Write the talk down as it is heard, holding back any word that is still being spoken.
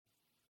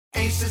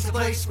Ace is the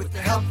place with the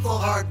helpful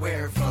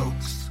hardware,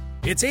 folks.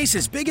 It's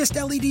Ace's biggest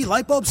LED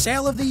light bulb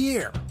sale of the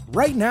year.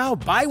 Right now,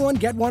 buy one,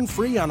 get one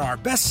free on our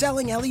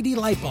best-selling LED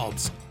light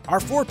bulbs. Our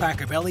 4-pack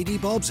of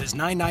LED bulbs is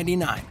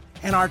 $9.99,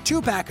 and our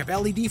 2-pack of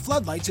LED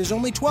floodlights is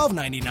only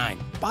 $12.99.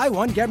 Buy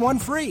one, get one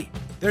free.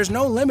 There's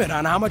no limit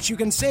on how much you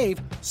can save,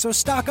 so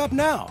stock up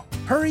now.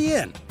 Hurry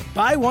in.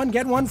 Buy one,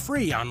 get one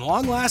free on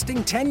long-lasting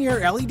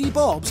 10-year LED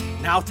bulbs,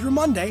 now through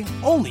Monday,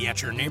 only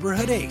at your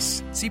neighborhood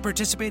Ace. See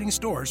participating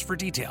stores for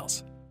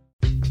details.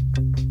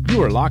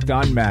 You are Locked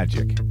On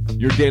Magic,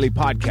 your daily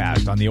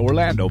podcast on the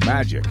Orlando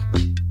Magic.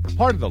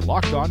 Part of the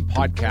Locked On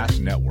Podcast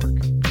Network.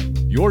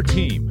 Your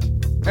team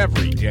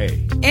every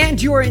day.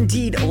 And you are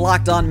indeed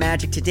Locked On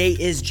Magic. Today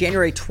is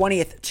January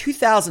 20th,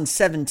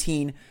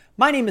 2017.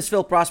 My name is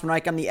Philip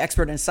Rossman-Reich. I'm the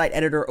expert and site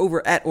editor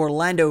over at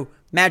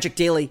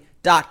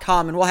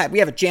OrlandoMagicDaily.com. And we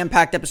have a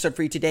jam-packed episode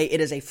for you today.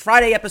 It is a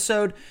Friday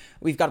episode.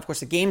 We've got, of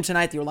course, a game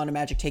tonight. The Orlando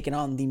Magic taking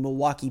on the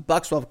Milwaukee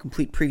Bucks. We'll have a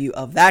complete preview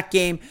of that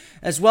game,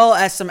 as well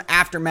as some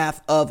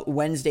aftermath of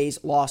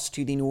Wednesday's loss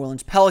to the New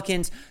Orleans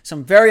Pelicans.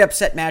 Some very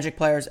upset Magic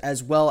players,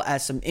 as well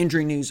as some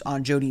injury news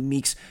on Jody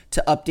Meeks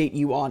to update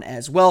you on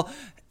as well.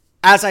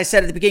 As I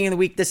said at the beginning of the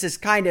week, this is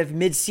kind of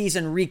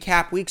mid-season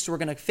recap week, so we're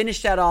going to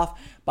finish that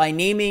off by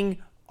naming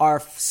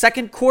our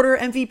second quarter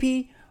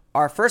MVP,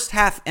 our first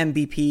half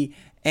MVP,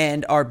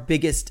 and our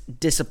biggest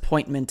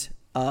disappointment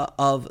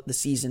of the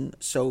season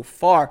so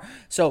far.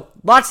 So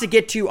lots to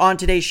get to on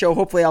today's show.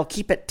 Hopefully I'll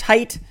keep it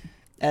tight,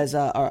 as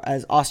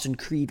Austin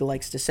Creed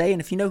likes to say.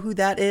 And if you know who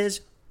that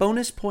is,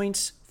 bonus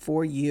points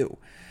for you.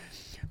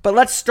 But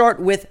let's start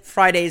with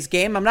Friday's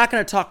game. I'm not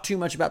going to talk too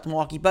much about the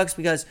Milwaukee Bucks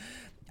because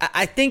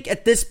I think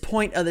at this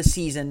point of the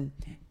season,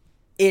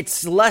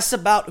 it's less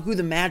about who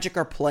the Magic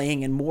are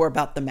playing and more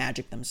about the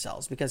Magic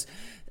themselves, because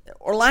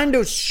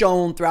Orlando's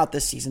shown throughout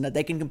this season that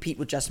they can compete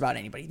with just about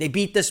anybody. They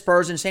beat the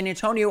Spurs in San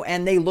Antonio,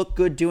 and they look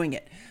good doing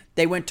it.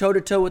 They went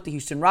toe-to-toe with the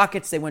Houston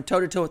Rockets. They went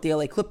toe-to-toe with the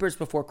LA Clippers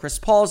before Chris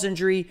Paul's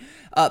injury.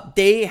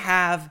 They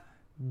have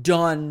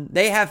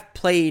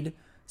played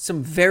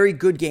some very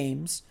good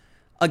games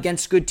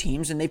against good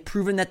teams, and they've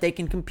proven that they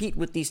can compete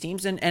with these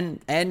teams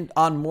and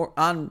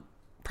on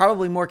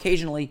probably more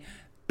occasionally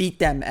beat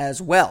them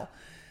as well.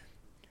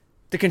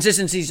 The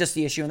consistency is just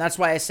the issue, and that's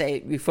why I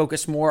say we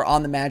focus more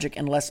on the Magic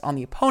and less on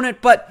the opponent.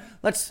 But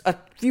a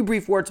few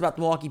brief words about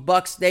the Milwaukee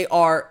Bucks. They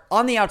are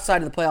on the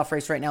outside of the playoff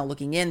race right now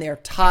looking in. They are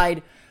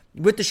tied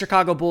with the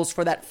Chicago Bulls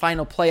for that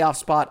final playoff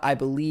spot, I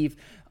believe.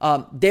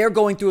 They're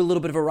going through a little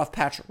bit of a rough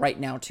patch right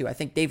now, too. I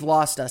think they've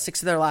lost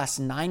 6 of their last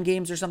 9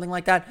 games or something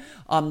like that.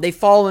 They've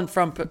fallen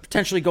from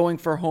potentially going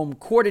for home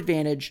court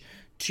advantage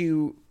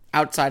to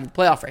outside of the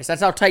playoff race.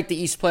 That's how tight the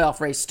East playoff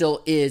race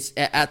still is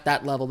at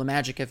that level. The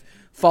Magic have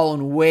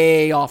fallen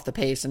way off the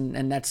pace,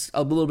 and that's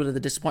a little bit of the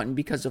disappointment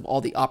because of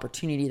all the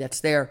opportunity that's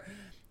there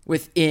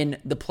within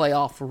the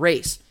playoff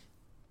race.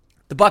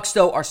 The Bucks,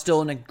 though, are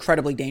still an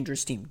incredibly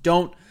dangerous team.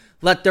 Don't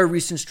let their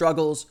recent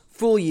struggles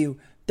fool you.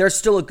 They're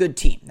still a good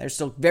team. They're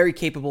still very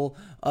capable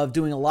of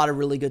doing a lot of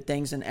really good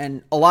things,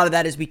 and a lot of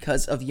that is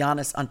because of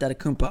Giannis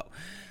Antetokounmpo.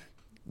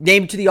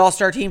 Named to the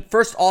All-Star team.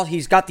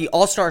 He's got the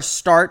All-Star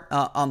start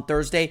on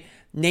Thursday.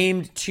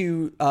 Named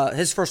to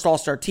his first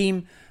All-Star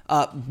team.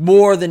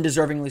 More than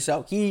deservingly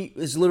so. He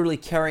is literally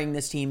carrying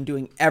this team,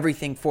 doing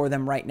everything for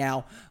them right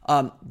now.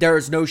 There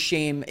is no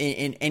shame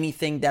in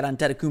anything that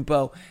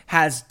Antetokounmpo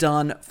has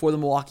done for the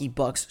Milwaukee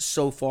Bucks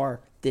so far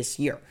this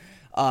year.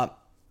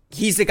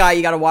 He's the guy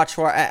you got to watch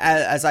for,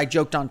 as I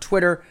joked on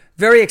Twitter.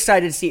 Very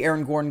excited to see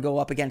Aaron Gordon go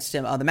up against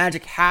him. The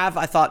Magic have,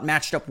 I thought,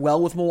 matched up well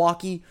with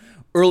Milwaukee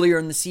earlier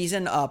in the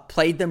season,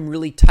 played them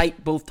really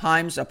tight both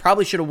times.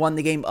 Probably should have won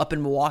the game up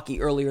in Milwaukee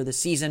earlier this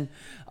season.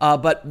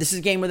 But this is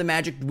a game where the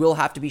Magic will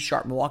have to be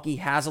sharp. Milwaukee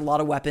has a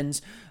lot of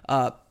weapons.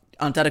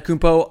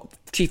 Antetokounmpo,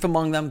 chief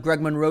among them. Greg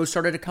Monroe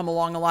started to come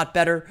along a lot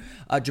better.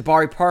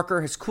 Jabari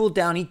Parker has cooled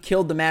down. He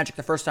killed the Magic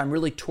the first time,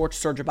 really torched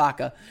Serge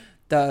Ibaka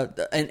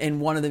in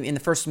one of them, in the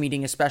first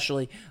meeting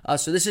especially.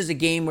 So this is a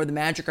game where the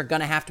Magic are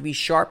going to have to be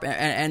sharp,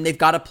 and they've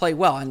got to play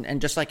well.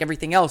 And just like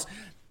everything else,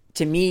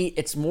 to me,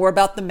 it's more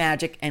about the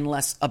Magic and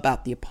less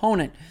about the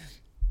opponent.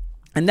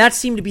 And that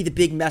seemed to be the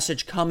big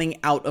message coming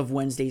out of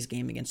Wednesday's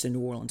game against the New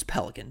Orleans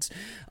Pelicans.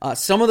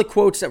 Some of the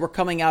quotes that were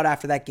coming out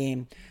after that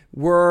game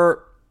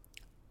were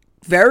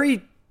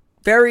very,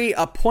 very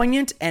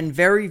poignant and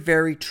very,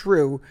 very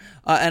true.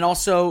 And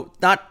also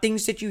not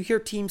things that you hear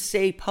teams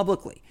say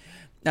publicly.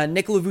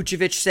 Nikola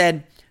Vucevic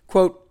said,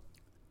 quote,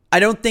 "I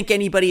don't think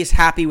anybody is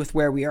happy with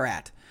where we are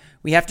at.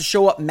 We have to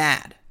show up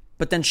mad,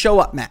 but then show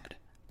up mad.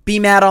 Be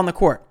mad on the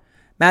court.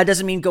 Mad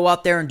doesn't mean go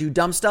out there and do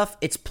dumb stuff.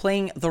 It's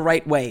playing the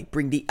right way.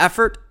 Bring the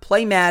effort,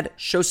 play mad,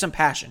 show some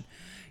passion.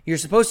 You're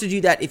supposed to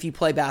do that if you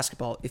play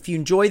basketball. If you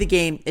enjoy the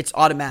game, it's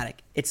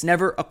automatic. It's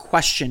never a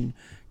question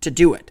to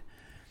do it."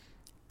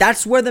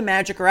 That's where the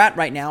Magic are at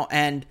right now,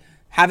 and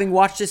having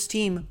watched this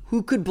team,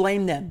 who could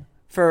blame them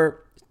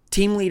for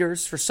team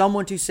leaders, for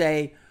someone to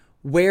say,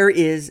 where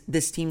is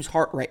this team's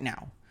heart right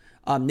now?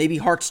 Maybe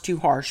heart's too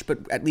harsh,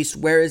 but at least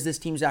where is this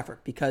team's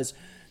effort? Because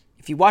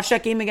if you watch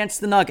that game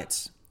against the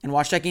Nuggets and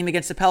watch that game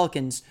against the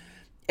Pelicans,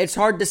 it's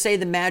hard to say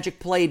the Magic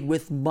played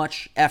with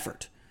much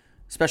effort,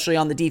 especially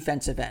on the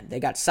defensive end. They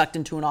got sucked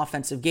into an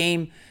offensive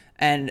game,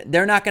 and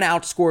they're not going to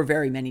outscore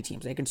very many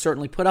teams. They can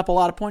certainly put up a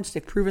lot of points.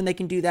 They've proven they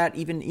can do that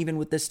even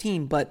with this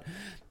team, but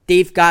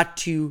they've got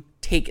to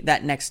take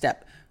that next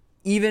step.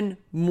 Even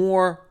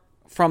more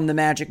from the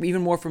Magic,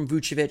 even more from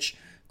Vucevic,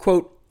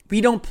 quote,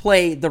 "We don't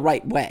play the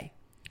right way.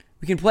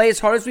 We can play as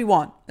hard as we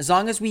want. As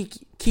long as we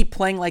keep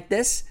playing like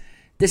this,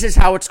 this is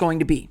how it's going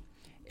to be.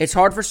 It's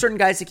hard for certain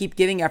guys to keep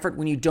giving effort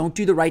when you don't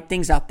do the right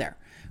things out there.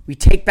 We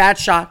take bad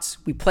shots.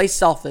 We play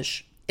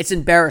selfish. It's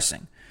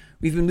embarrassing.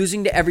 We've been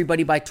losing to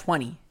everybody by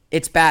 20.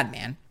 It's bad,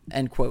 man,"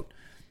 end quote.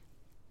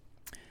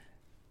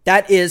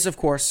 That is, of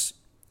course,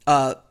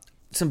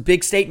 some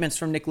big statements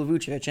from Nikola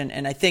Vucevic,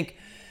 and I think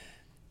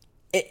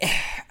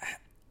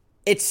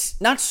it's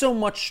not so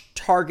much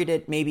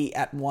targeted maybe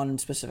at one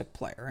specific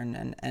player,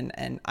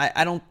 and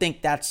I don't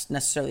think that's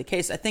necessarily the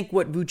case. I think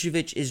what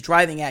Vucevic is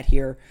driving at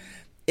here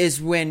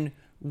is when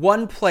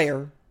one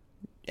player,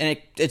 and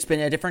it's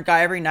been a different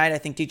guy every night. I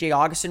think DJ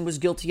Augustin was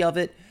guilty of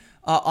it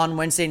on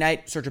Wednesday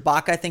night. Serge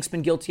Ibaka, I think, has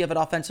been guilty of it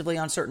offensively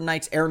on certain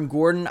nights. Aaron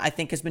Gordon, I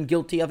think, has been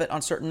guilty of it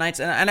on certain nights.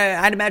 And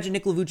I'd imagine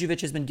Nikola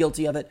Vucevic has been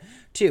guilty of it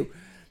too,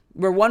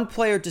 where one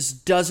player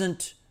just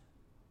doesn't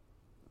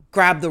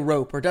grab the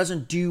rope or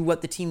doesn't do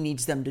what the team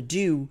needs them to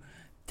do.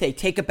 They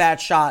take a bad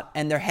shot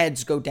and their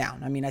heads go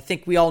down. I mean, I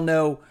think we all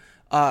know,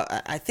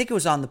 I think it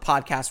was on the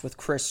podcast with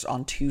Chris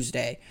on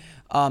Tuesday.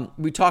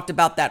 We talked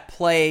about that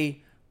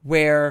play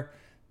where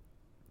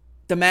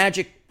the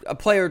Magic, a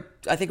player,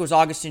 I think it was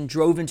Augustin,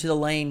 drove into the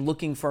lane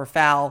looking for a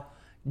foul,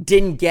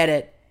 didn't get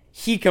it.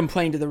 He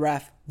complained to the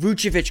ref.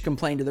 Vucevic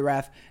complained to the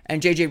ref,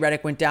 and JJ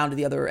Redick went down to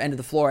the other end of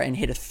the floor and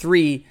hit a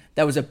three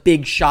that was a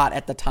big shot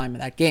at the time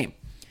of that game.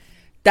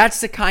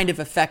 That's the kind of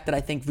effect that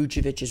I think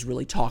Vucevic is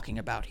really talking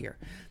about here.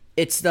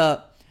 It's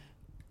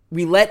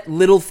we let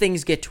little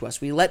things get to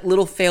us. We let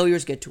little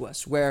failures get to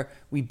us where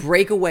we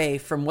break away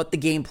from what the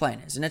game plan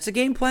is. And it's a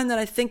game plan that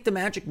I think the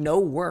Magic know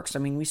works. I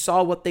mean, we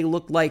saw what they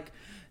looked like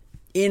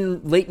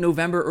in late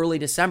November, early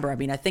December. I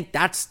mean, I think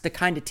that's the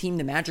kind of team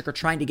the Magic are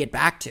trying to get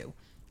back to.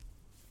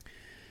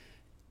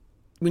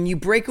 When you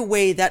break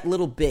away that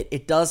little bit,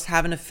 it does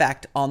have an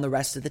effect on the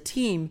rest of the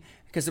team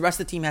because the rest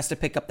of the team has to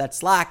pick up that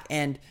slack.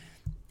 And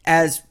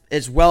as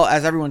well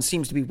as everyone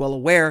seems to be well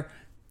aware,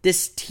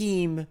 this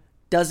team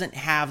doesn't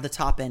have the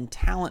top-end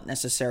talent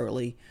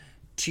necessarily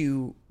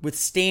to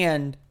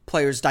withstand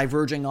players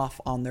diverging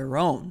off on their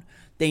own.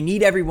 They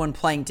need everyone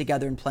playing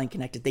together and playing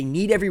connected. They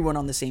need everyone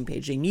on the same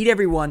page. They need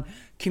everyone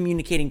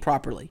communicating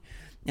properly.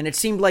 And it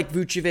seemed like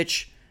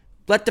Vucevic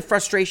let the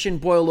frustration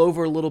boil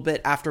over a little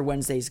bit after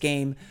Wednesday's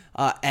game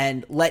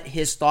and let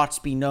his thoughts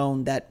be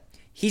known that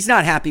he's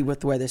not happy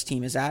with where this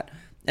team is at.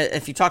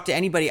 If you talk to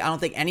anybody, I don't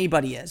think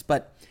anybody is,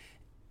 but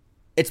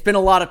it's been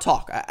a lot of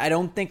talk. I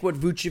don't think what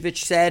Vucevic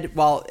said,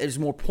 while it is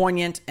more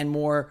poignant and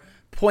more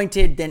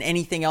pointed than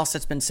anything else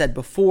that's been said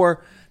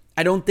before,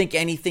 I don't think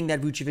anything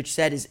that Vucevic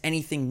said is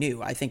anything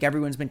new. I think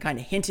everyone's been kind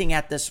of hinting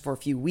at this for a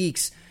few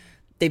weeks.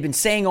 They've been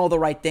saying all the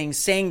right things,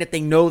 saying that they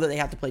know that they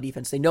have to play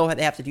defense. They know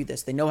they have to do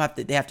this. They know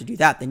they have to do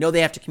that. They know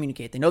they have to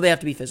communicate. They know they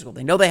have to be physical.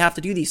 They know they have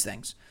to do these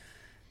things.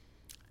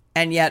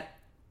 And yet,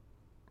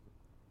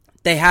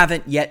 they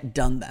haven't yet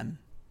done them.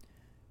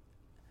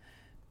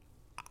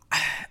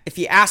 If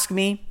you ask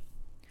me,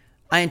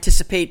 I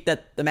anticipate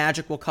that the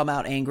Magic will come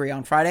out angry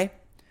on Friday.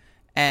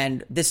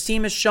 And this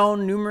team has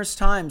shown numerous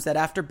times that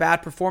after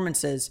bad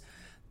performances,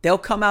 they'll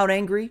come out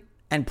angry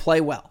and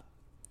play well.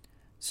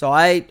 So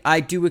I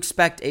do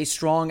expect a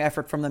strong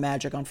effort from the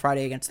Magic on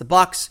Friday against the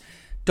Bucks.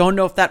 Don't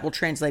know if that will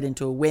translate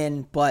into a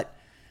win, but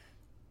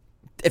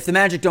if the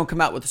Magic don't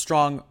come out with a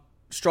strong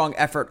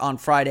effort on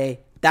Friday,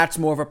 that's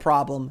more of a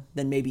problem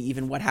than maybe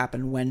even what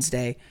happened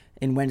Wednesday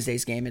in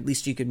Wednesday's game. At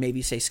least you could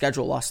maybe say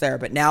schedule loss there,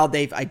 but now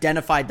they've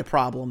identified the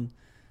problem.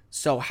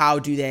 So how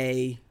do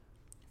they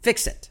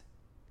fix it?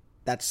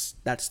 That's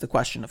the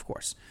question, of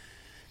course.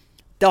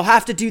 They'll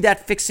have to do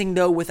that fixing,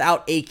 though,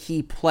 without a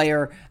key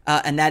player,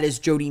 and that is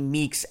Jody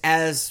Meeks.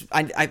 As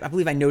I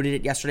believe I noted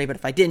it yesterday, but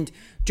if I didn't,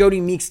 Jody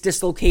Meeks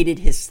dislocated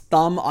his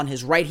thumb on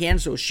his right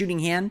hand, so his shooting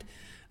hand,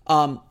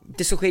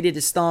 dislocated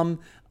his thumb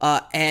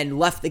and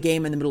left the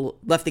game in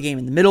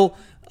the middle.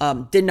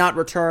 Did not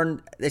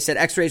return. They said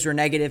X-rays were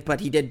negative, but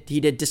he did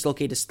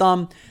dislocate his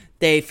thumb.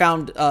 They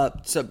found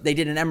so they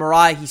did an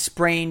MRI. He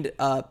sprained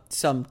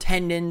some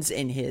tendons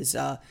in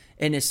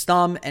his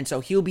thumb, and so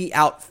he'll be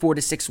out 4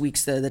 to 6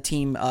 weeks. The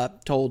team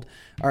told,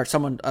 or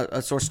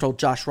a source told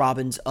Josh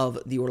Robbins of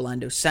the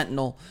Orlando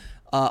Sentinel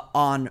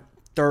on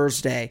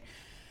Thursday.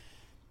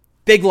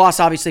 Big loss,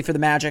 obviously, for the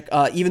Magic.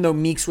 Even though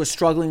Meeks was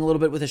struggling a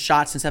little bit with his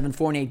shot since Evan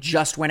Fournier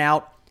just went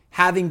out,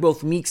 having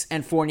both Meeks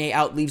and Fournier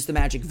out leaves the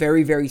Magic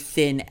very, very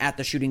thin at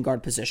the shooting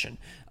guard position.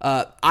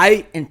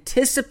 I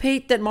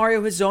anticipate that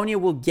Mario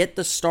Hezonja will get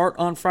the start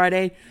on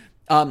Friday.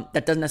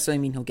 That doesn't necessarily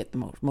mean he'll get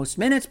the most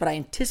minutes, but I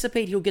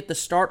anticipate he'll get the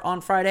start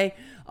on Friday.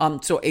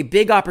 So a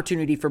big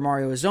opportunity for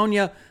Mario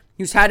Hezonja,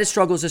 who's had his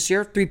struggles this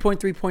year.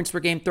 3.3 points per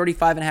game,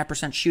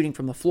 35.5% shooting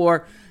from the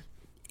floor.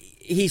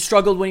 he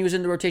struggled when he was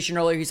in the rotation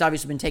earlier. He's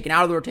obviously been taken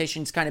out of the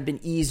rotation. He's kind of been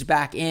eased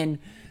back in.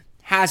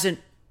 Hasn't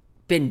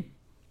been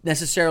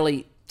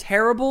necessarily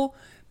terrible,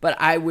 but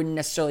I wouldn't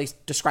necessarily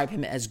describe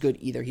him as good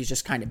either. He's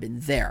just kind of been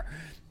there.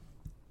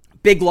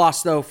 Big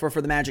loss, though, for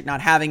the Magic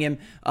not having him.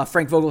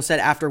 Frank Vogel said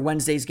after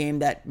Wednesday's game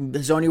that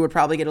Zoney would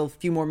probably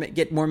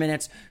get more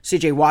minutes.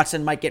 C.J.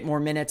 Watson might get more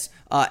minutes,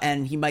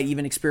 and he might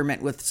even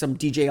experiment with some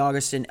DJ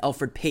Augustin,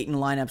 Elfrid Payton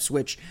lineups,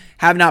 which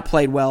have not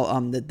played well.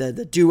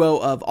 The duo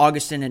of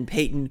Augustin and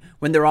Payton,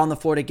 when they're on the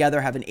floor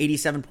together, have an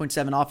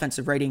 87.7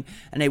 offensive rating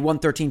and a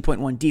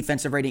 113.1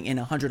 defensive rating in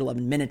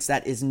 111 minutes.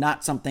 That is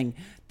not something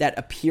that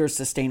appears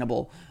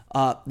sustainable.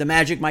 The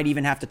Magic might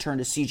even have to turn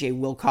to C.J.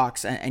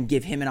 Wilcox and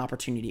give him an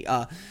opportunity.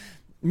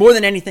 More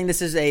than anything,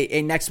 this is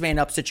a next man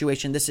up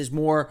situation. This is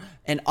more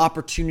an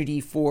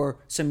opportunity for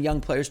some young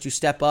players to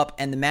step up,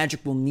 and the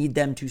Magic will need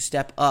them to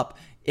step up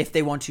if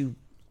they want to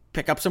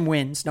pick up some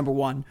wins, number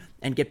one,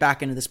 and get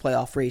back into this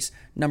playoff race.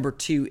 Number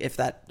two, if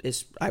that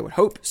is, I would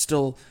hope,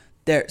 still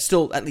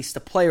at least the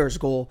players'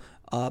 goal.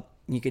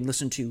 You can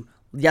listen to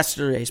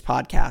yesterday's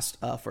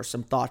podcast for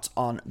some thoughts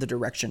on the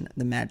direction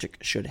the Magic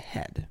should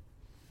head.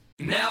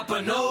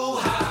 Napa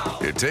know-how.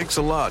 It takes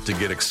a lot to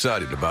get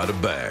excited about a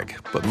bag,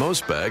 but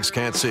most bags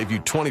can't save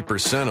you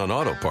 20% on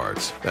auto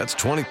parts. That's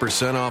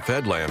 20% off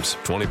headlamps,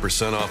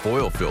 20% off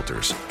oil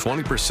filters,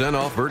 20%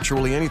 off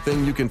virtually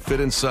anything you can fit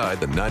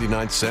inside the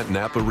 99-cent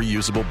Napa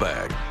reusable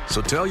bag.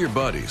 So tell your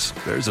buddies,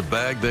 there's a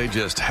bag they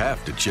just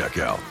have to check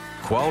out.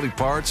 Quality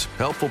parts,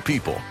 helpful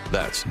people.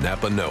 That's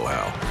Napa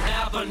know-how.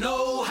 Napa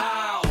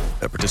know-how.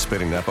 At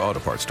participating Napa Auto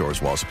Parts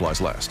stores while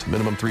supplies last.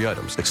 Minimum 3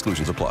 items.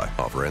 Exclusions apply.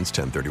 Offer ends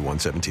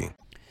 10/31/17.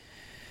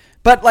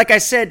 But like I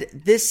said,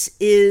 this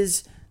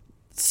is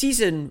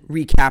season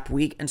recap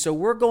week, and so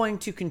we're going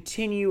to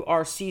continue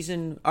our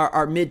mid-season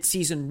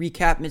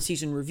recap,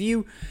 mid-season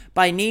review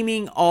by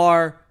naming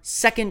our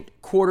second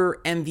quarter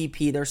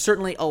MVP. There's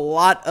certainly a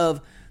lot of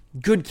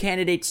good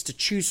candidates to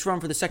choose from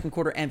for the second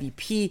quarter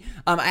MVP.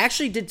 I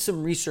actually did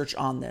some research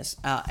on this,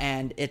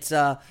 and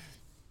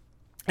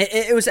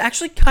it was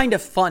actually kind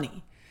of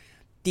funny.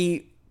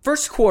 The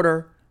first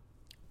quarter,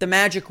 the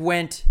Magic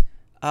went.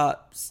 The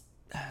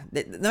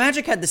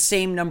Magic had the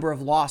same number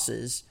of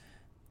losses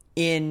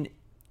in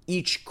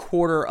each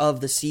quarter of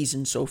the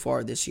season so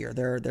far this year.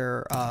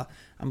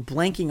 I'm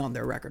blanking on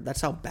their record.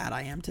 That's how bad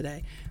I am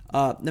today.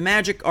 The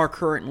Magic are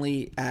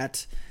currently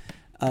at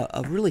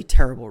a really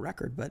terrible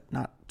record, but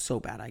not so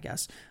bad, I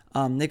guess.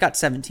 They got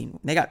 17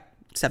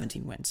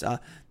 wins.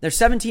 They're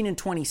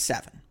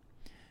 17-27.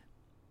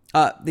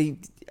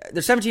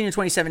 They're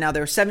 17-27 now.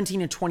 They're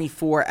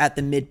 17-24 at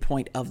the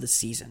midpoint of the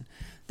season.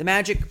 The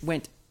Magic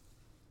went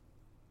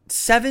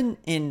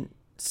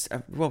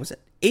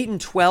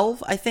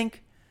 8-12, I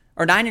think,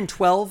 or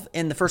 9-12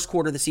 in the first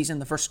quarter of the season,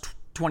 the first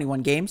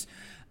 21 games,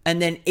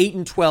 and then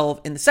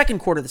 8-12 in the second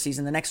quarter of the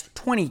season, the next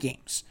 20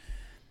 games.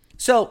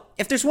 So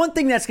if there's one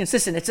thing that's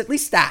consistent, it's at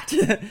least that.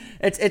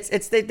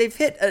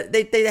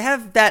 They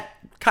have that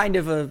kind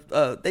of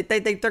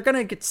they're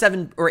gonna get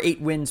 7 or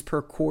 8 wins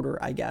per quarter,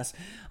 I guess.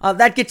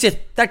 That gets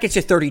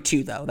you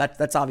 32 though.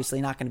 That's obviously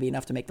not going to be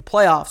enough to make the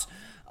playoffs.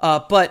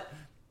 But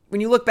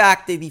when you look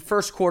back, the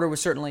first quarter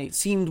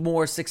seemed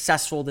more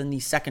successful than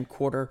the second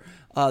quarter.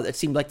 It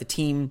seemed like the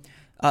team.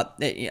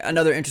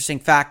 Another interesting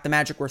fact: the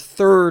Magic were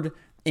third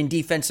in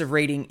defensive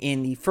rating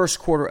in the first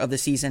quarter of the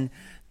season.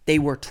 They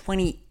were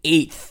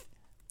 28th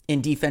in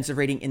defensive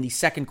rating in the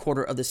second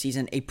quarter of the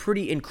season. A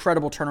pretty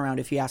incredible turnaround,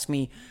 if you ask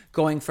me,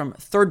 going from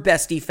third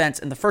best defense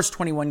in the first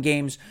 21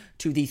 games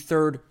to the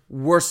third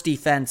worst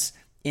defense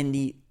in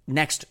the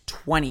next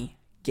 20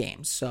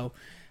 games. So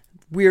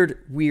weird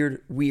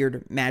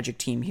Magic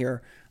team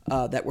here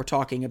that we're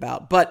talking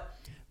about. But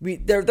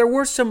there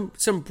were some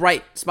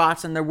bright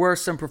spots, and there were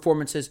some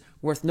performances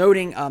worth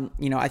noting.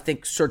 I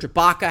think Serge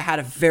Ibaka had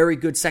a very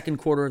good second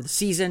quarter of the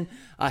season.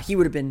 He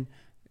would have been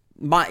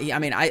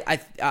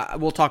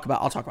I'll talk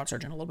about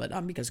Serge in a little bit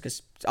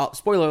because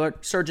spoiler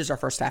alert, Serge is our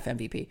first half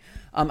MVP.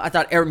 I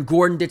thought Aaron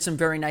Gordon did some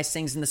very nice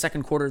things in the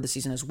second quarter of the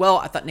season as well.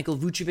 I thought Nikola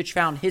Vucevic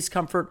found his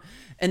comfort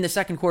in the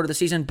second quarter of the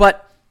season.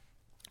 But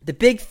the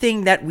big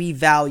thing that we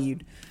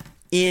valued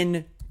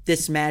in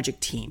this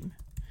Magic team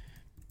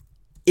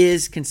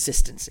is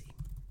consistency.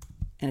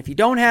 And if you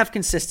don't have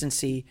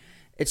consistency,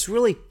 it's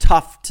really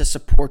tough to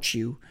support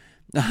you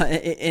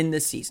in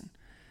this season.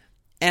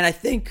 And I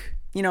think,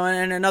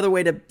 and another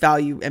way to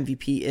value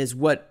MVP is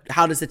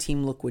how does the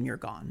team look when you're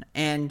gone?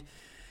 And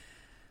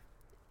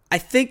I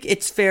think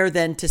it's fair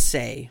then to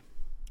say,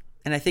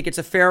 and I think it's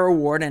a fair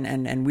award,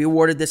 and we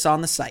awarded this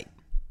on the site,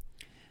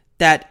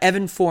 that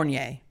Evan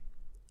Fournier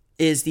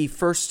is the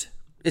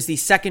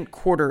second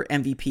quarter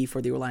MVP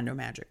for the Orlando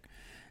Magic.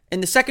 In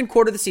the second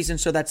quarter of the season,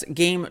 so that's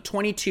game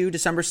 22,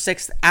 December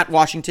 6th at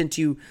Washington,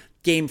 to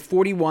game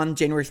 41,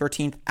 January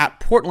 13th at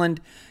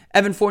Portland,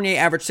 Evan Fournier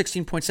averaged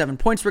 16.7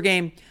 points per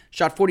game,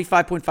 shot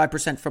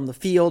 45.5% from the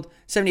field,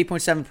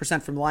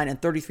 78.7% from the line,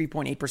 and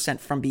 33.8%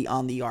 from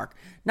beyond the arc.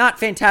 Not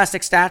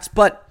fantastic stats,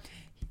 but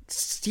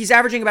he's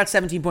averaging about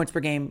 17 points per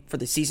game for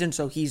the season,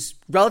 so he's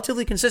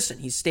relatively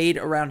consistent. He's stayed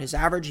around his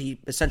average. He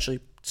essentially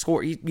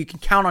you can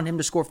count on him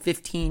to score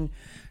 15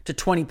 to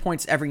 20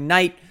 points every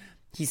night.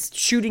 He's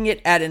shooting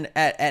it at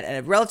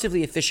a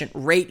relatively efficient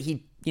rate.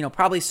 He,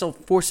 probably still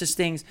forces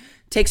things,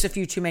 takes a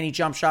few too many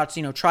jump shots,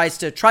 tries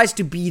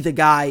to be the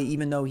guy,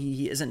 even though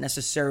he isn't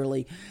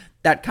necessarily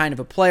that kind of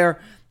a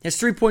player. His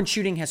three-point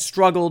shooting has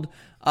struggled,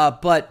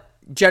 but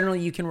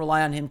generally you can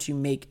rely on him to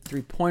make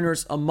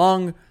three-pointers.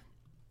 Among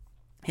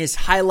his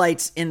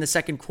highlights in the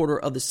second quarter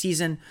of the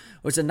season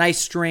was a nice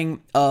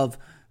string of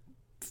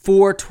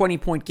 4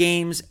 20-point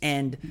games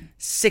and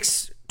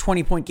 6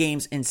 20-point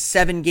games in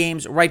 7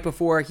 games right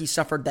before he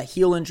suffered that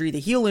heel injury. The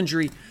heel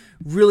injury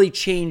really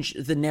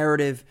changed the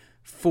narrative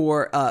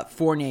for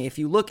Fournier. If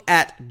you look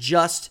at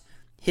just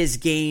his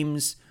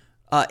games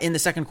in the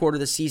second quarter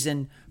of the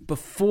season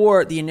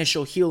before the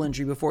initial heel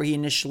injury, before he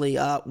initially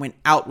went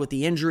out with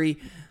the injury,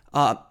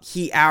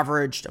 he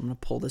averaged, I'm going to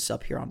pull this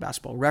up here on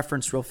Basketball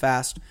Reference real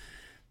fast.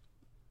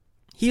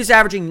 He was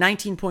averaging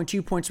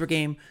 19.2 points per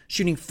game,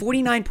 shooting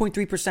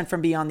 49.3%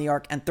 from beyond the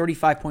arc and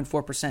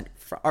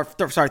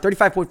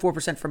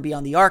 35.4% from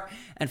beyond the arc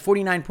and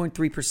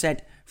 49.3%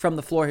 from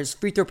the floor. His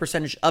free throw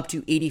percentage up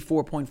to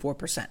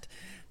 84.4%.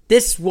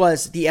 This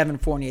was the Evan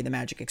Fournier the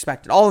Magic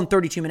expected, all in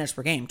 32 minutes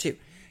per game too.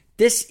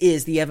 This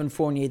is the Evan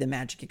Fournier the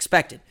Magic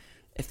expected.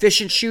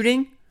 Efficient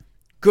shooting,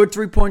 good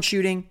three-point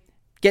shooting,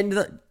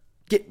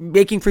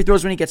 making free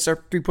throws when he gets there,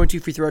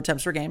 3.2 free throw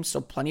attempts per game, so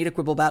plenty to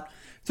quibble about.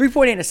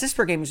 3.8 assists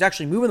per game, he's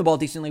actually moving the ball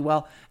decently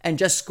well, and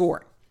just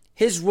scoring.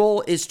 His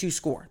role is to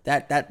score.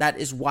 That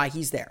is why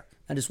he's there.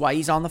 That is why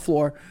he's on the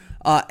floor.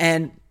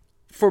 And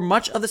for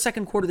much of the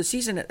second quarter of the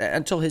season,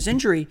 until his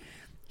injury,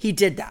 he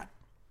did that.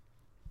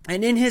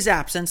 And in his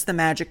absence, the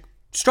Magic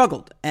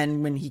struggled.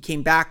 And when he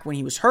came back, when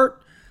he was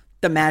hurt,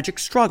 the Magic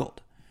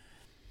struggled.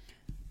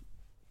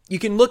 You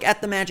can look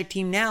at the Magic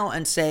team now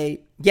and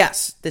say,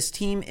 yes, this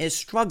team is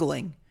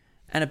struggling.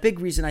 And a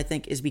big reason, I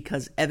think, is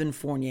because Evan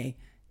Fournier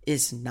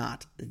is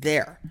not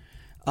there.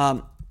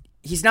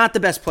 He's not the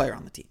best player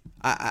on the team.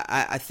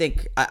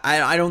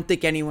 I don't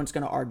think anyone's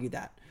going to argue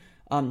that.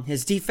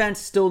 His defense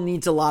still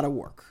needs a lot of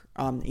work.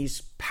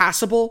 He's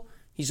passable.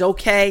 He's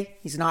okay.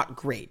 He's not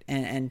great.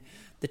 And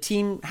the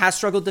team has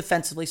struggled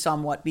defensively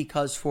somewhat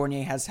because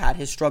Fournier has had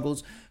his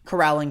struggles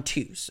corralling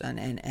twos.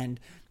 And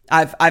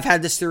I've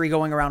had this theory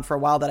going around for a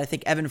while that I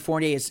think Evan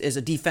Fournier is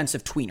a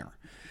defensive tweener.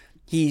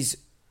 He's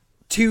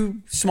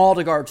too small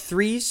to guard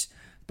threes,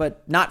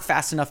 but not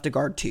fast enough to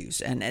guard twos.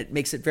 And it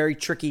makes it very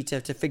tricky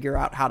to figure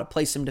out how to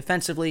place him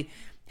defensively.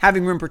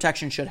 Having rim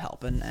protection should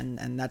help,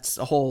 and that's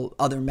a whole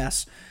other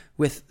mess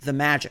with the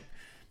Magic.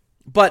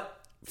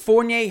 But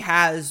Fournier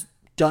has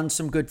done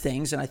some good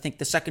things, and I think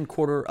the second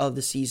quarter of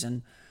the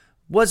season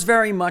was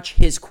very much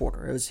his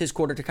quarter. It was his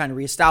quarter to kind of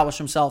reestablish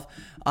himself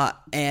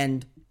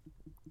and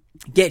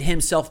get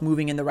himself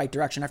moving in the right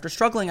direction after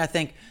struggling, I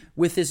think,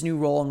 with his new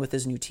role and with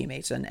his new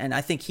teammates. And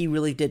I think he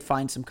really did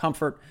find some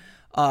comfort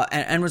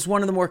and was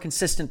one of the more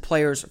consistent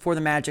players for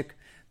the Magic.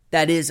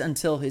 That is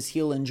until his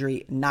heel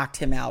injury knocked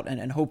him out.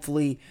 And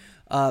hopefully,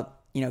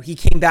 he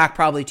came back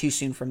probably too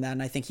soon from that.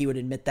 And I think he would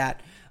admit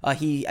that. I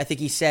think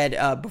he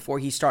said before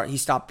he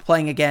stopped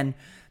playing again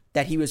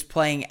that he was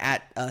playing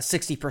at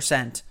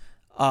 60%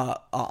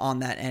 on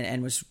that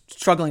and was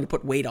struggling to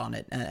put weight on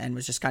it and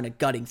was just kind of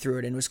gutting through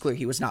it. And it was clear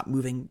he was not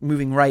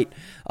moving right.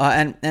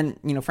 And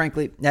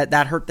frankly,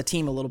 that hurt the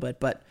team a little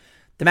bit. But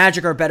the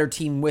Magic are a better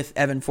team with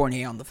Evan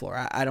Fournier on the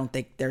floor. I don't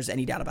think there's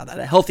any doubt about that.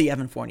 A healthy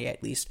Evan Fournier,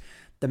 at least.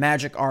 The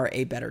Magic are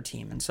a better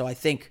team. And so I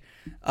think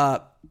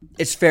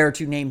it's fair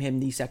to name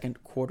him the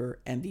second quarter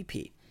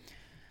MVP.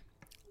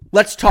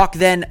 Let's talk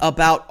then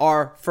about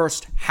our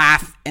first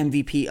half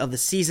MVP of the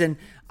season.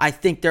 I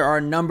think there are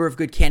a number of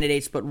good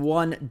candidates, but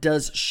one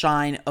does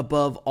shine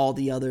above all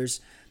the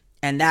others,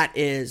 and that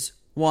is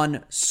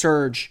one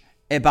Serge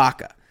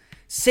Ibaka.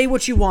 Say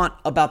what you want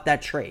about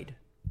that trade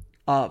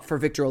for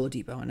Victor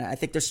Oladipo, and I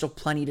think there's still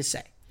plenty to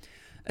say,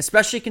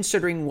 especially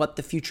considering what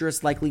the future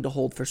is likely to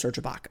hold for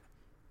Serge Ibaka.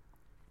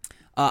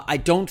 I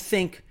don't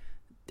think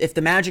if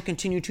the Magic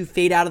continue to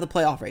fade out of the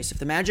playoff race, if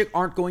the Magic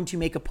aren't going to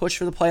make a push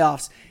for the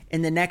playoffs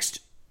in the next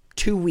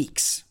 2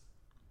 weeks,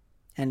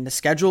 and the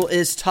schedule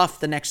is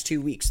tough the next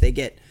 2 weeks. They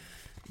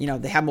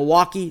have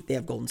Milwaukee, they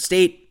have Golden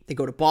State, they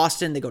go to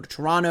Boston, they go to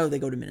Toronto, they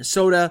go to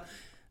Minnesota,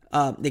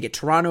 they get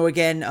Toronto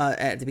again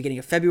at the beginning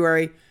of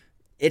February.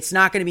 It's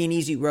not going to be an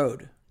easy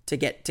road to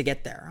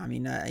get there. I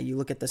mean, you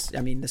look at this.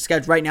 I mean, the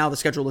schedule right now. The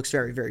schedule looks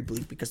very, very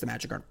bleak because the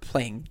Magic aren't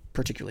playing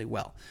particularly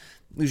well.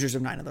 Losers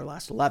of 9 of their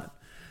last 11.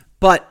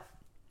 But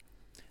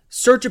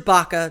Serge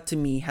Ibaka, to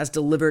me, has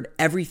delivered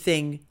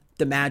everything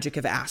the Magic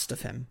have asked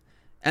of him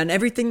and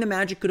everything the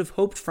Magic could have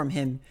hoped from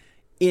him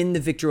in the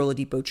Victor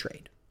Oladipo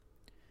trade.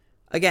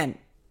 Again,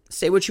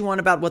 say what you want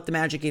about what the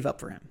Magic gave up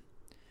for him,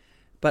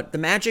 but the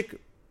Magic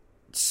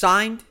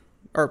signed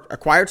or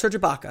acquired Serge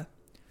Ibaka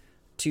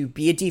to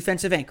be a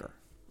defensive anchor,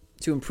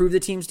 to improve the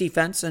team's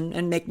defense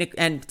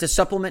and to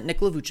supplement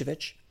Nikola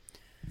Vucevic,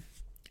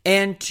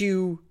 and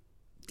to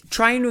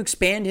trying to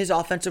expand his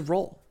offensive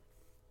role.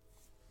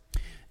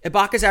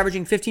 Ibaka's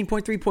averaging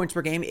 15.3 points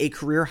per game, a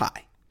career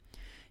high.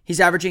 He's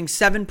averaging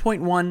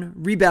 7.1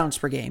 rebounds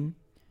per game,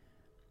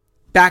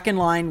 back in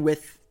line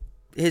with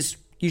his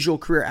usual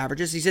career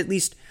averages. He's at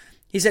least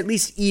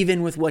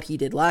even with what he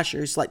did last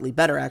year, slightly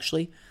better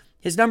actually.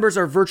 His numbers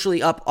are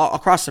virtually up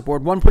across the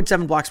board.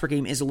 1.7 blocks per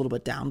game is a little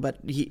bit down, but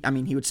he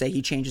would say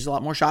he changes a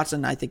lot more shots,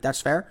 and I think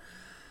that's fair.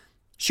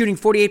 Shooting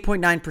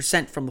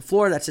 48.9% from the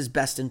floor, that's his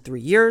best in 3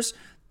 years.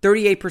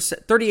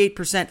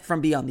 38% from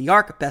beyond the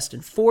arc, best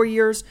in 4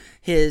 years.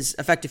 His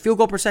effective field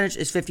goal percentage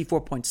is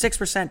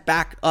 54.6%,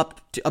 back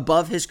up to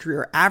above his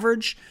career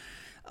average.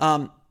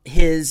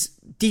 His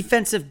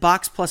defensive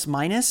box plus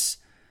minus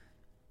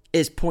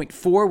is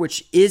 0.4,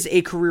 which is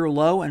a career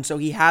low, and so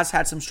he has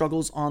had some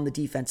struggles on the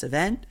defensive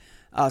end.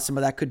 Some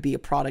of that could be a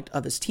product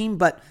of his team,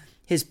 but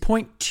his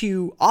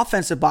 0.2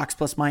 offensive box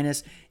plus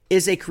minus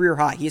is a career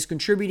high. He is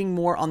contributing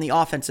more on the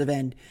offensive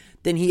end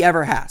than he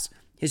ever has.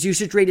 His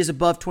usage rate is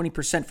above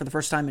 20% for the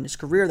first time in his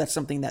career. That's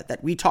something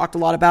that we talked a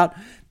lot about,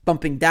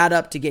 bumping that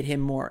up to get him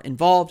more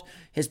involved.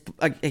 His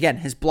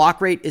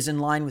block rate is in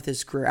line with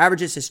his career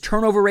averages. His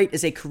turnover rate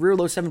is a career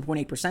low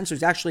 7.8%, so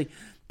he's actually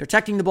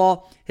protecting the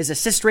ball. His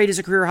assist rate is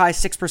a career high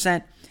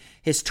 6%.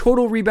 His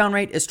total rebound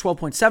rate is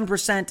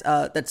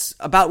 12.7%. That's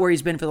about where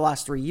he's been for the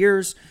last 3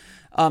 years.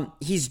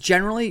 He's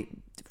generally,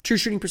 true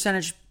shooting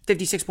percentage,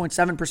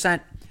 56.7%.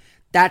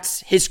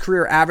 That's his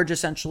career average,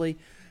 essentially.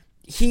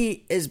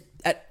 He is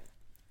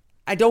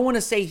I don't want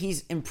to say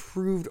he's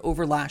improved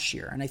over last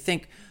year. And I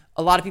think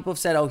a lot of people have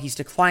said, oh, he's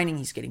declining,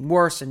 he's getting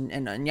worse,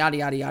 and yada,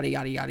 yada, yada,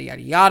 yada, yada,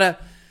 yada, yada.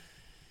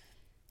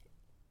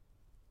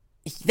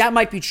 That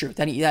might be true.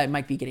 That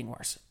might be getting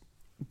worse.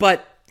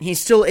 But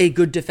he's still a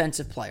good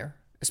defensive player,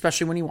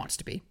 especially when he wants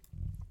to be.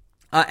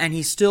 And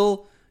he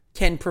still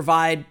can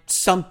provide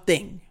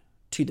something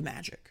to the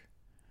Magic.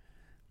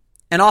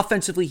 And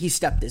offensively, he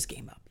stepped his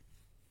game up.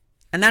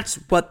 And that's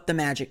what the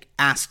Magic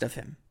asked of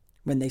him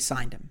when they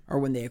signed him or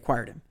when they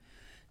acquired him.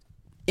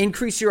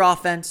 Increase your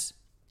offense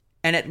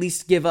and at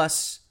least give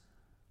us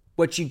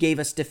what you gave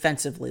us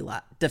defensively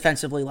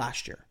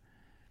last year.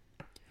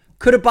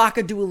 Could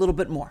Ibaka do a little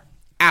bit more?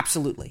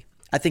 Absolutely.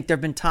 I think there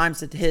have been times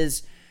that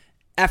his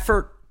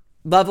effort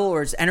level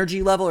or his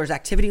energy level or his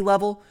activity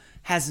level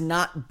has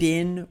not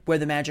been where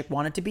the Magic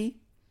want it to be.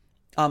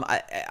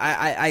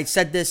 I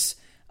said this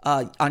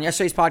on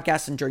yesterday's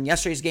podcast and during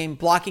yesterday's game.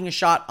 Blocking a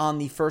shot on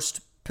the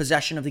first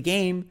possession of the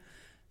game,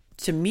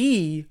 to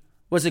me,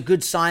 was a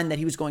good sign that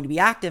he was going to be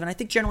active, and I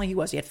think generally he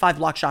was. He had 5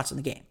 block shots in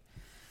the game.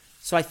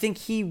 So I think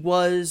he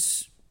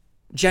was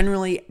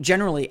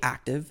generally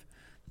active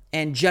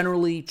and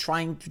generally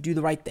trying to do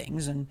the right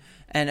things, and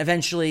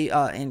eventually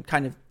in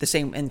kind of the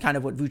same, and kind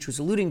of what Vooch was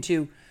alluding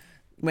to,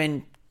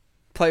 when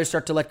players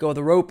start to let go of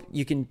the rope,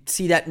 you can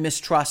see that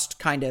mistrust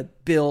kind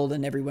of build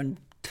and everyone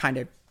kind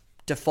of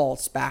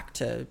defaults back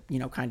to,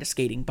 kind of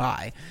skating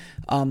by.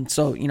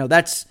 So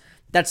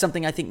that's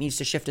something I think needs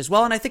to shift as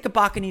well. And I think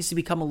Ibaka needs to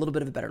become a little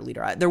bit of a better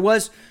leader. I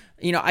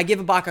give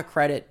Ibaka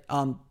credit.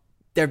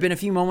 There have been a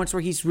few moments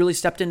where he's really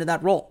stepped into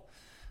that role.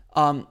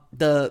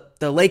 The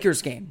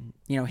Lakers game,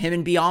 him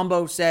and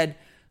Biyombo said,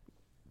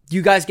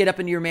 you guys get up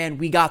into your man,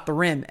 we got the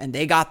rim. And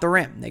they got the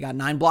rim. They got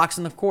 9 blocks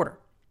in the quarter.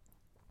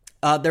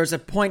 There's a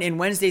point in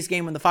Wednesday's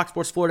game when the Fox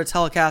Sports Florida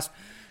telecast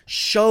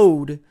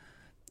showed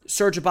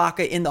Serge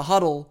Ibaka in the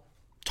huddle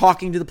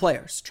talking to the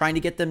players, trying to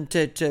get them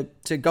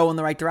to go in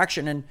the right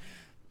direction. And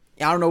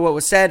I don't know what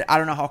was said. I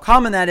don't know how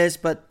common that is,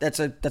 but that's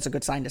a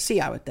good sign to see,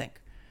 I would think.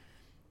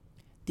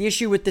 The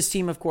issue with this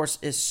team, of course,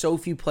 is so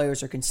few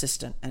players are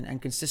consistent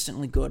and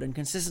consistently good and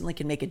consistently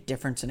can make a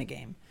difference in a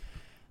game.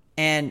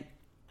 And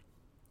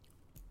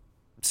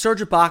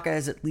Serge Ibaka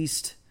has at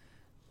least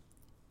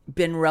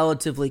been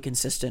relatively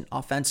consistent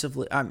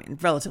offensively.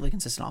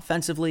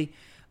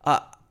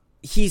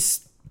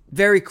 He's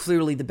very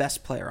clearly the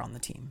best player on the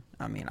team.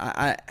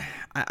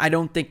 I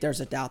don't think there's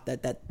a doubt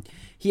that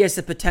he has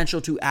the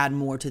potential to add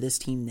more to this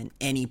team than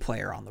any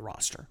player on the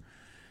roster.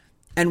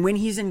 And when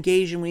he's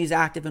engaged and when he's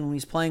active and when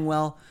he's playing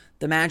well,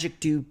 the Magic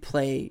do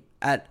play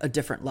at a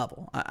different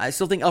level. I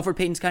still think Elfrid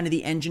Payton's kind of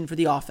the engine for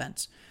the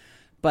offense,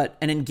 but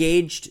an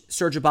engaged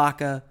Serge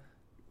Ibaka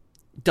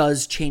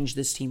does change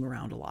this team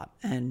around a lot.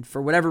 And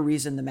for whatever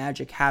reason, the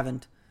Magic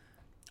haven't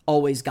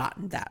always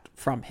gotten that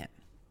from him.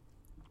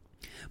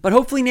 But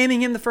hopefully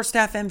naming him the first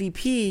half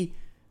MVP,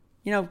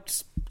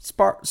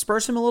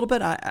 spurs him a little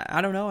bit. I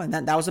don't know. And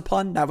that was a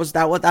pun.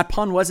 That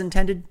pun was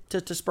intended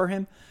to spur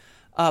him.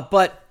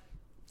 But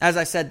as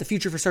I said, the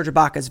future for Serge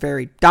Ibaka is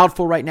very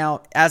doubtful right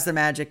now as the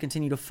Magic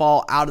continue to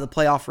fall out of the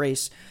playoff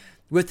race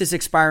with this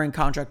expiring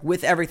contract,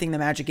 with everything the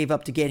Magic gave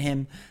up to get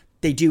him.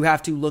 They do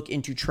have to look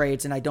into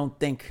trades, and I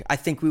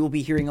think we will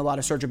be hearing a lot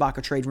of Serge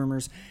Ibaka trade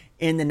rumors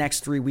in the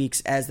next 3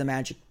 weeks as the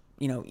Magic,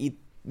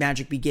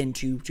 Magic begin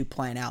to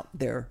plan out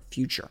their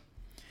future.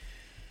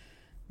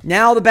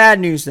 Now the bad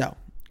news, though,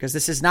 because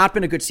this has not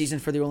been a good season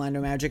for the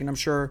Orlando Magic, and I'm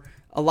sure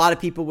a lot of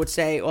people would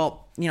say,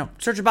 well,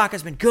 Serge Ibaka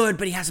has been good,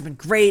 but he hasn't been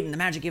great, and the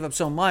Magic gave up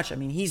so much.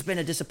 He's been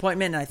a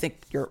disappointment, and I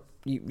think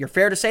you're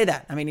fair to say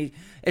that.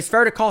 It's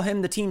fair to call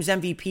him the team's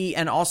MVP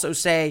and also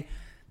say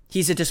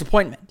he's a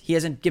disappointment. He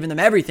hasn't given them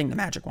everything the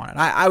Magic wanted.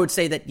 I would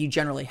say that he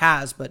generally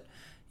has, but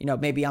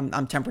maybe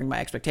I'm tempering my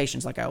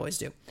expectations like I always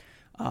do.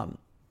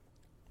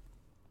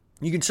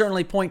 You can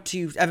certainly point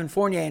to Evan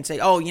Fournier and say,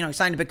 he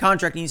signed a big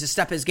contract, he needs to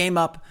step his game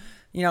up.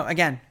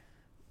 Again,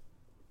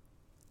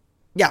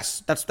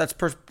 yes,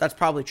 that's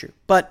probably true.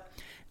 But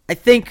I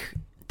think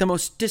the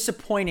most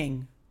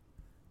disappointing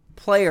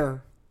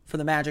player for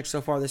the Magic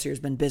so far this year has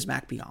been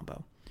Bismack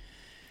Biyombo.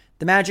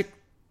 The Magic,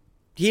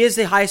 he is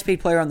the highest paid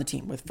player on the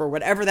team, for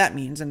whatever that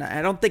means, and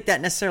I don't think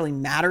that necessarily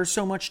matters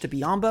so much to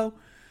Biyombo,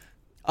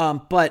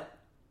 but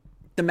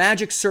the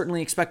Magic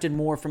certainly expected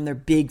more from their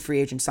big free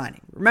agent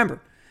signing.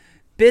 Remember,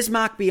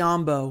 Bismack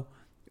Biyombo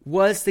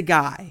was the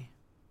guy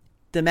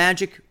the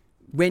Magic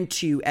went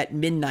to at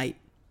midnight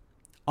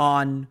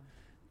on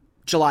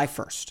July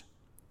 1st.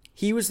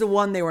 He was the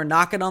one they were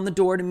knocking on the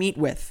door to meet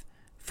with,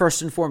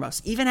 first and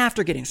foremost. Even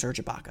after getting Serge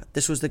Ibaka,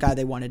 this was the guy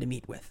they wanted to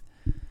meet with.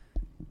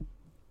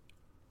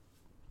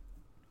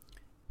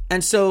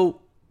 And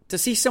so to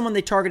see someone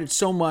they targeted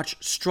so much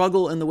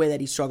struggle in the way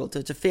that he struggled,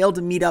 to fail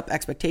to meet up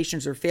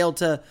expectations or fail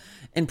to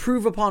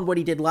improve upon what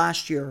he did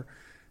last year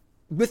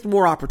with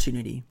more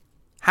opportunity,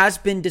 has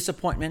been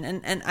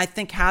disappointment, and I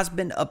think has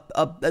been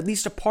at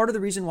least a part of the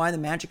reason why the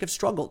Magic have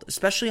struggled,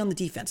 especially on the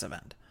defensive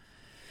end.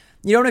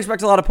 You don't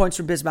expect a lot of points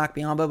from Bismack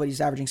Biyombo, but he's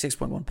averaging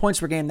 6.1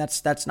 points per game.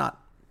 That's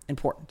not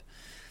important.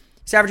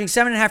 He's averaging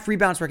 7.5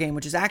 rebounds per game,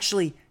 which is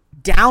actually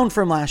down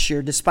from last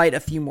year despite a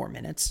few more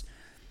minutes.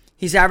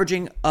 He's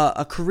averaging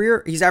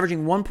he's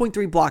averaging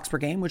 1.3 blocks per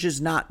game, which is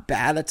not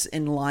bad. That's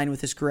in line with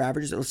his career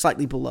averages. It was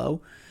slightly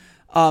below.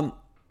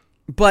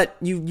 But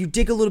you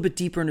dig a little bit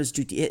deeper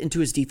into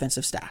his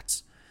defensive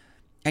stats,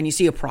 and you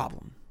see a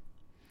problem.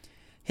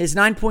 His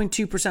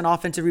 9.2%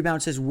 offensive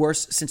rebounds is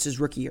worse since his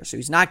rookie year, so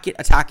he's not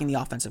attacking the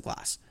offensive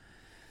glass.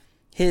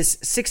 His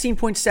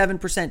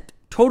 16.7%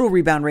 total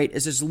rebound rate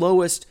is his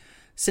lowest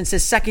since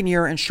his second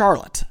year in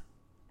Charlotte.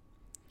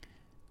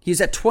 He was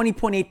at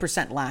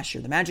 20.8% last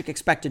year. The Magic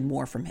expected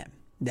more from him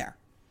there.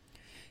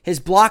 His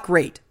block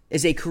rate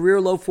is a career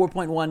low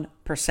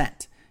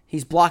 4.1%.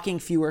 He's blocking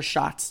fewer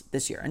shots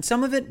this year. And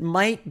some of it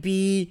might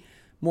be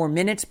more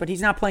minutes, but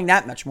he's not playing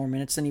that much more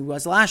minutes than he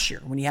was last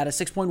year when he had a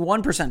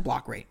 6.1%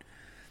 block rate.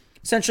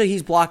 Essentially,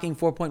 he's blocking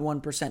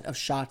 4.1% of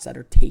shots that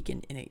are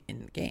taken in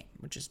a game,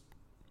 which is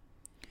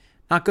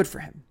not good for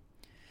him.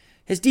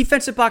 His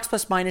defensive box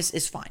plus minus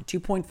is fine.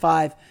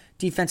 2.5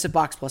 defensive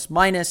box plus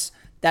minus.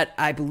 That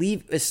I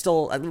believe is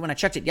still, when I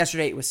checked it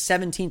yesterday, it was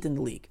 17th in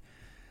the league.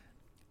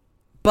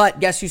 But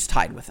guess who's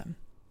tied with him?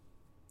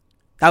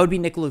 That would be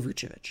Nikola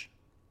Vucevic.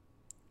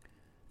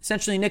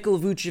 Essentially, Nikola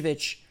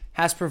Vucevic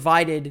has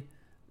provided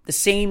the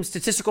same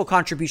statistical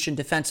contribution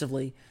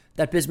defensively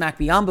that Bismack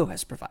Biyombo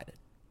has provided.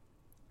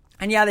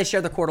 And yeah, they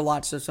share the court a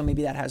lot, so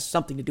maybe that has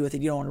something to do with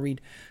it. You don't want to read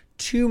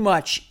too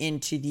much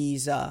into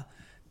these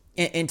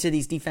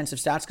defensive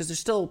stats because there's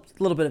still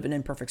a little bit of an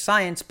imperfect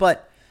science,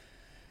 but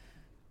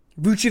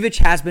Vucevic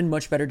has been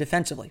much better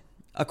defensively.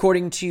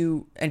 According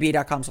to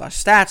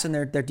NBA.com/stats and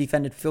their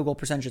defended field goal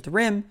percentage at the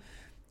rim,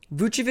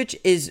 Vucevic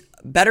is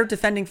better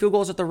defending field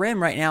goals at the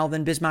rim right now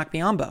than Bismack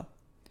Biyombo.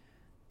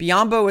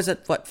 Biyombo is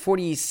at,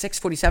 46,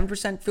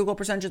 47% field goal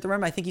percentage at the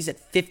rim. I think he's at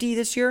 50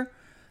 this year.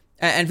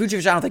 And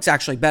Vucevic, I don't think is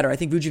actually better. I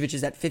think Vucevic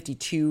is at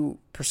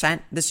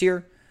 52% this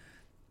year.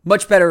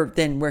 Much better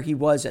than where he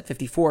was at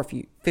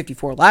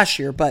 54 last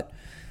year. But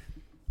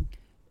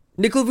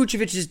Nikola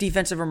Vucevic's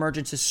defensive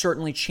emergence has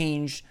certainly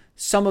changed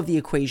some of the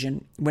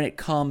equation when it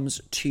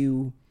comes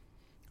to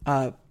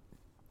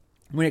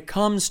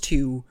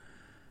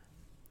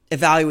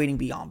evaluating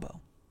Biyombo.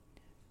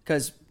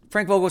 Because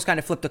Frank Vogel's kind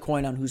of flipped a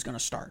coin on who's going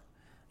to start.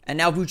 And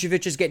now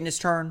Vucevic is getting his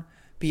turn.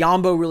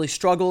 Biyombo really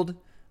struggled.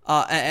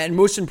 And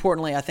most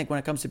importantly, I think when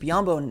it comes to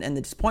Biyombo and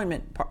the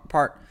disappointment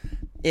part,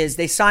 is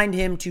they signed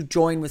him to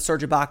join with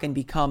Serge Ibaka and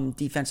become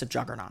defensive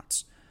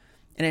juggernauts.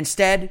 And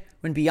instead,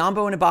 when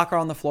Biyombo and Ibaka are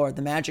on the floor,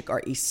 the Magic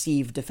are a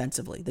sieve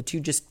defensively. The two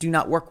just do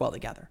not work well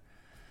together.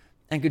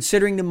 And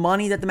considering the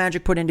money that the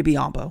Magic put into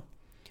Biyombo,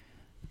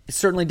 it's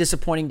certainly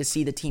disappointing to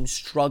see the team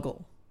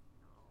struggle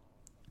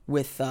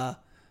with the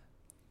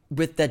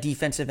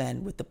defensive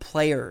end, with the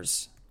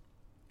players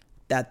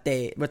that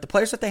they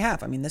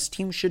have. I mean, this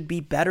team should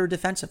be better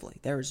defensively.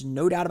 There is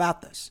no doubt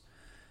about this.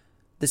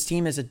 This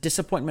team is a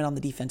disappointment on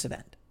the defensive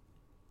end.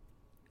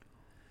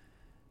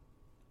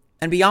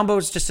 And Biyombo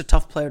is just a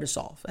tough player to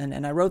solve.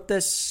 And I wrote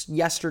this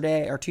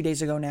yesterday or 2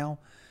 days ago now,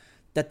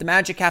 that the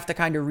Magic have to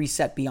kind of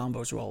reset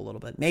Biyombo's role a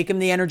little bit. Make him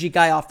the energy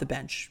guy off the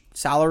bench.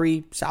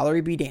 Salary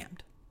be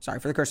damned. Sorry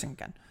for the cursing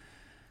again.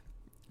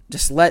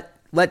 Just let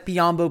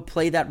Biyombo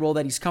play that role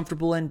that he's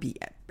comfortable in. Be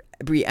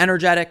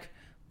energetic,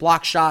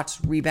 block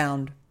shots,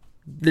 rebound.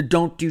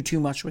 Don't do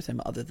too much with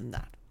him other than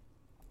that.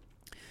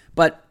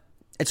 But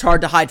it's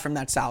hard to hide from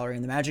that salary.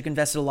 And the Magic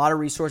invested a lot of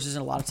resources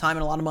and a lot of time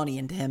and a lot of money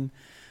into him.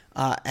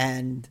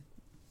 And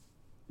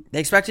they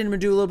expected him to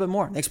do a little bit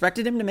more. They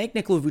expected him to make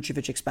Nikola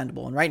Vucevic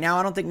expendable. And right now,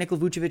 I don't think Nikola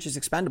Vucevic is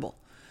expendable.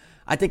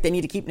 I think they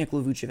need to keep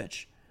Nikola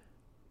Vucevic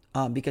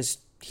because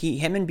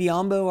him and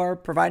Biyombo are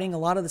providing a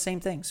lot of the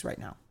same things right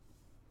now.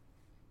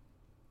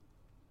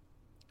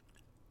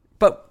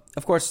 But,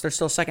 of course, there's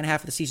still a second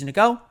half of the season to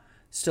go.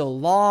 Still a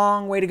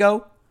long way to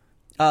go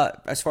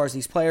as far as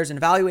these players and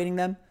evaluating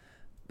them.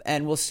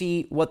 And we'll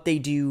see what they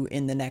do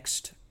in the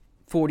next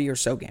 40 or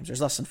so games.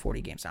 There's less than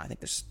 40 games now. I think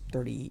there's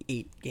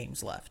 38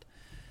 games left.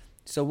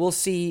 So we'll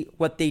see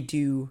what they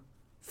do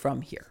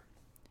from here.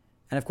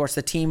 And, of course,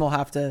 the team will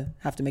have to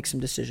make some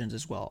decisions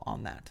as well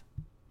on that.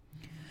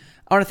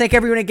 I want to thank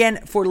everyone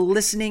again for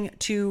listening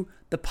to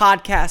the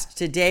podcast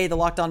today, the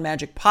Locked On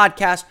Magic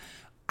podcast.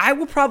 I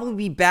will probably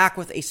be back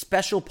with a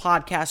special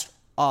podcast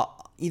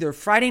either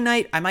Friday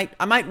night. I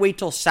might wait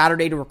till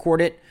Saturday to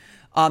record it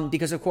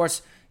because, of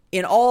course,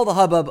 in all the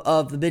hubbub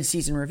of the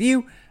midseason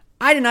review,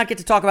 I did not get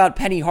to talk about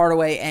Penny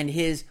Hardaway and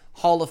his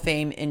Hall of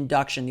Fame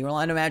induction. The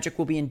Orlando Magic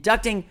will be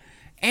inducting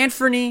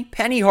Anthony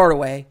Penny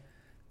Hardaway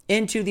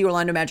into the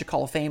Orlando Magic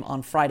Hall of Fame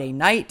on Friday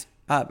night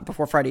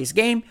before Friday's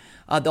game.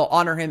 They'll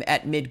honor him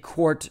at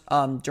midcourt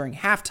during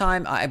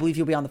halftime. I believe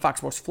he'll be on the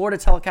Fox Sports Florida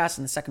telecast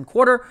in the second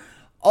quarter.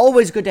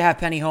 Always good to have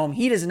Penny home.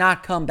 He does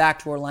not come back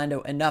to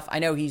Orlando enough. I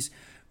know he's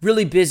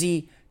really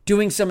busy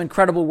doing some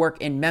incredible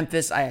work in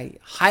Memphis. I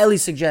highly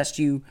suggest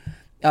you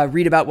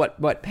read about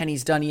what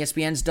Penny's done.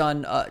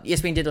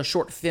 ESPN did a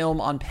short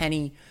film on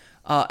Penny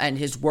and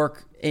his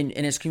work in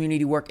his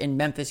community work in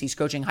Memphis. He's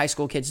coaching high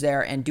school kids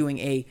there and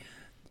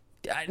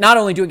not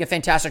only doing a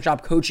fantastic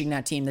job coaching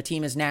that team. The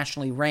team is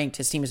nationally ranked.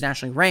 His team is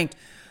nationally ranked.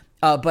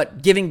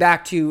 But giving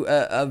back to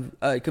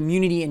a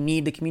community in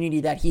need, the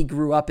community that he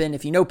grew up in.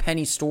 If you know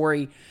Penny's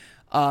story,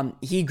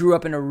 he grew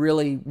up in a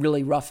really,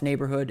 really rough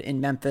neighborhood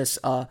in Memphis,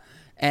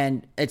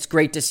 and it's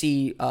great to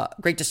see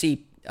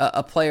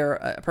a player,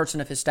 a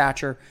person of his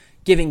stature,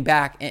 giving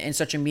back in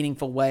such a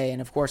meaningful way.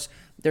 And of course,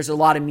 there's a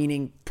lot of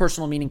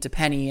personal meaning to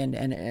Penny,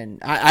 and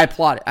I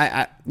applaud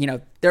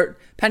it.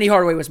 Penny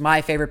Hardaway was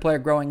my favorite player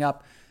growing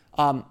up.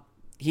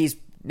 He's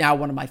now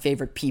one of my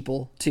favorite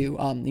people too.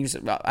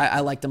 I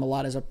liked him a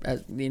lot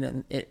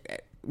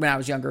when I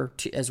was younger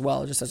as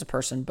well, just as a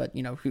person. But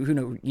who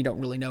know? You don't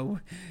really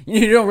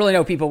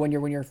know people when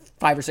you're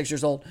 5 or 6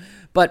 years old.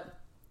 But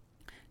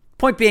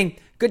point being,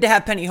 good to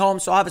have Penny home.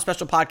 So I'll have a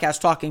special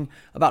podcast talking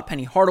about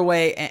Penny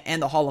Hardaway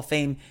and the Hall of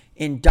Fame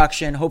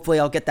induction. Hopefully,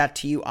 I'll get that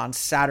to you on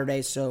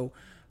Saturday. So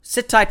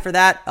sit tight for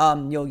that.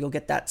 You'll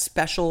get that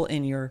special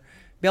in your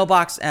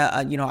mailbox.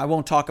 I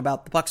won't talk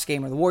about the Bucks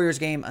game or the Warriors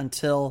game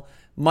until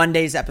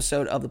Monday's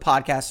episode of the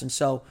podcast, and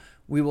so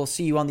we will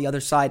see you on the other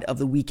side of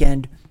the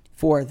weekend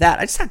for that.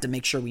 I just had to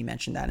make sure we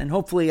mentioned that, and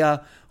hopefully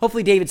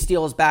David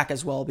Steele is back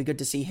as well. It'll be good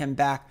to see him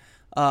back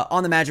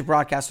on the Magic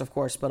broadcast, of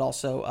course, but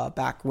also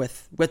back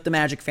with the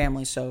Magic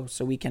family, so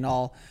we can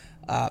all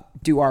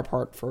do our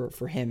part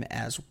for him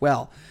as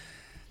well.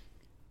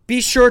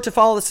 Be sure to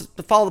follow the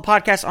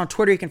podcast on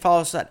Twitter. You can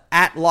follow us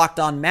at Locked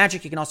On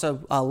Magic. You can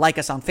also like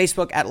us on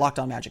Facebook at Locked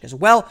On Magic as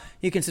well.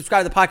 You can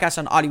subscribe to the podcast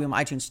on Audio Boom,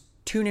 iTunes,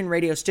 TuneIn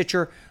Radio,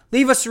 Stitcher.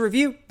 Leave us a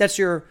review. That's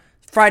your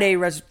Friday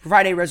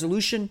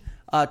resolution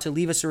to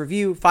leave us a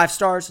review. 5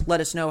 stars. Let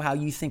us know how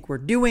you think we're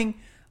doing,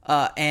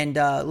 and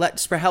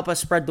help us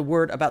spread the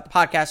word about the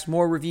podcast.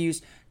 More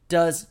reviews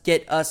does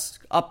get us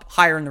up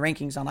higher in the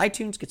rankings on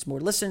iTunes, gets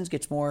more listens,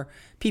 gets more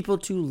people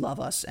to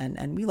love us,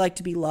 and we like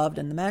to be loved,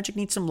 and the Magic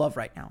needs some love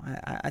right now.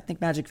 I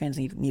think Magic fans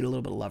need a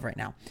little bit of love right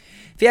now.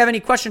 If you have any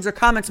questions or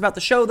comments about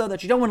the show, though,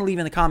 that you don't want to leave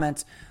in the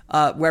comments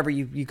wherever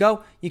you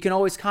go, you can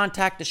always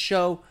contact the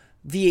show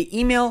via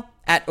email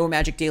at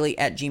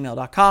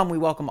omagicdaily@gmail.com. We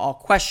welcome all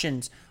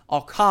questions,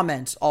 all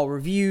comments, all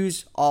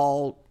reviews,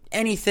 all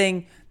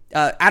anything,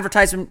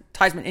 advertisement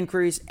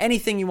inquiries,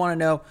 anything you want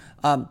to know.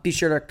 Be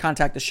sure to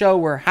contact the show.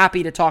 We're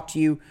happy to talk to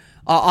you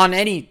on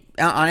any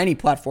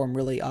platform,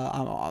 really.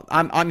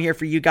 I'm here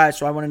for you guys,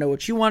 so I want to know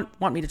what you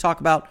want me to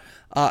talk about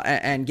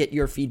and get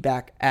your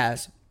feedback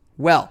as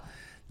well.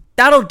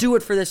 That'll do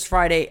it for this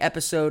Friday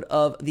episode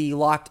of the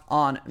Locked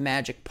On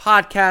Magic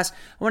podcast.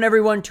 I want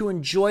everyone to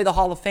enjoy the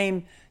Hall of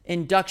Fame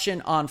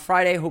induction on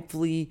Friday.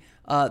 Hopefully,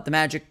 the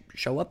Magic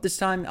show up this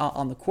time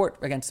on the court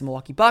against the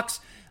Milwaukee Bucks.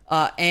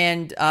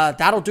 And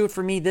that'll do it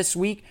for me this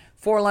week.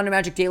 For Orlando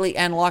Magic Daily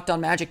and Locked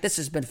On Magic, this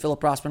has been Philip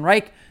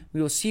Rossman-Reich.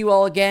 We will see you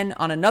all again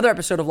on another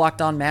episode of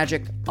Locked On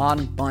Magic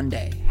on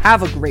Monday.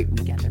 Have a great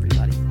weekend,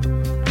 everybody.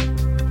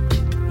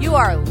 You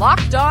are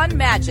Locked On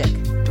Magic,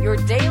 your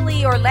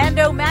daily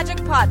Orlando Magic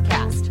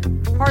podcast.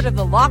 Part of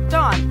the Locked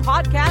On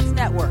Podcast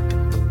Network.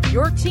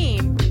 Your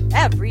team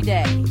every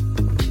day.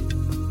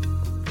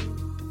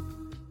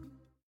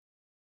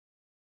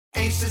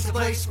 Ace is the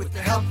place with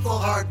the helpful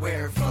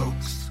hardware,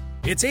 folks.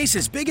 It's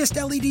Ace's biggest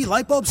LED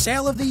light bulb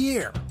sale of the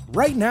year.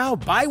 Right now,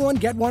 buy one,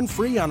 get one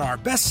free on our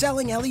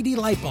best-selling LED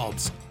light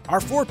bulbs. Our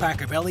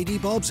 4-pack of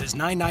LED bulbs is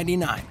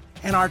 $9.99,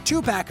 and our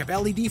 2-pack of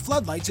LED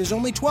floodlights is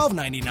only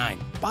 $12.99.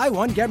 Buy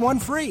one, get one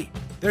free.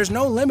 There's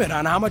no limit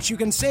on how much you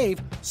can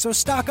save, so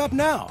stock up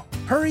now.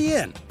 Hurry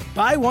in.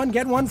 Buy one,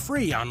 get one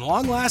free on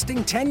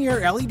long-lasting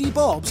 10-year LED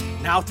bulbs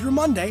now through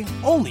Monday,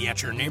 only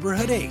at your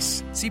neighborhood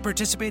Ace. See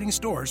participating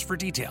stores for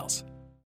details.